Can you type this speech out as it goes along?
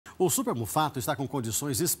O Super Muffato está com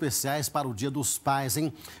condições especiais para o Dia dos Pais,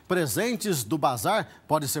 hein? Presentes do bazar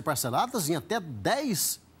podem ser parcelados em até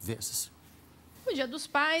 10 vezes. O Dia dos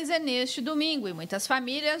Pais é neste domingo e muitas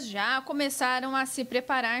famílias já começaram a se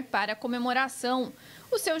preparar para a comemoração.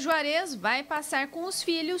 O seu Juarez vai passar com os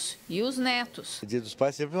filhos e os netos. O Dia dos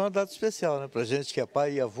Pais sempre é uma data especial, né? Pra gente que é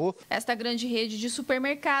pai e avô. Esta grande rede de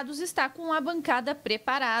supermercados está com a bancada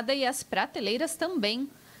preparada e as prateleiras também.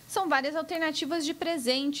 São várias alternativas de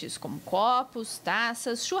presentes, como copos,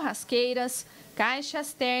 taças, churrasqueiras,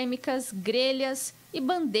 caixas térmicas, grelhas e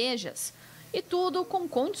bandejas. E tudo com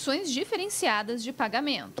condições diferenciadas de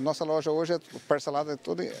pagamento. A nossa loja hoje é parcelada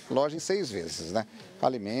toda loja em 6 vezes, né?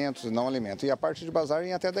 Alimentos e não alimentos. E a parte de bazar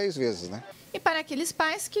em até 10 vezes, né? E para aqueles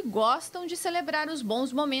pais que gostam de celebrar os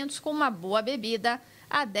bons momentos com uma boa bebida,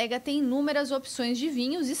 a adega tem inúmeras opções de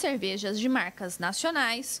vinhos e cervejas de marcas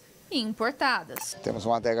nacionais e importadas. Temos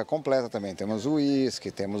uma adega completa também. Temos uísque,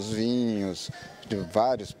 temos vinhos de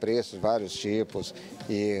vários preços, vários tipos.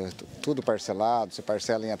 E tudo parcelado, se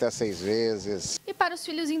parcela em até 6 vezes. E para os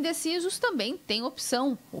filhos indecisos também tem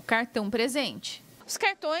opção, o cartão presente. Os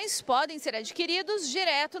cartões podem ser adquiridos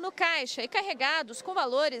direto no caixa e carregados com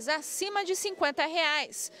valores acima de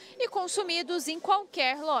R$50 e consumidos em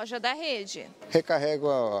qualquer loja da rede. Recarrega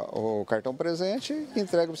o cartão presente,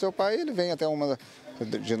 entrega para o seu pai, ele vem até uma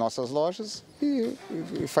de nossas lojas e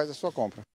faz a sua compra.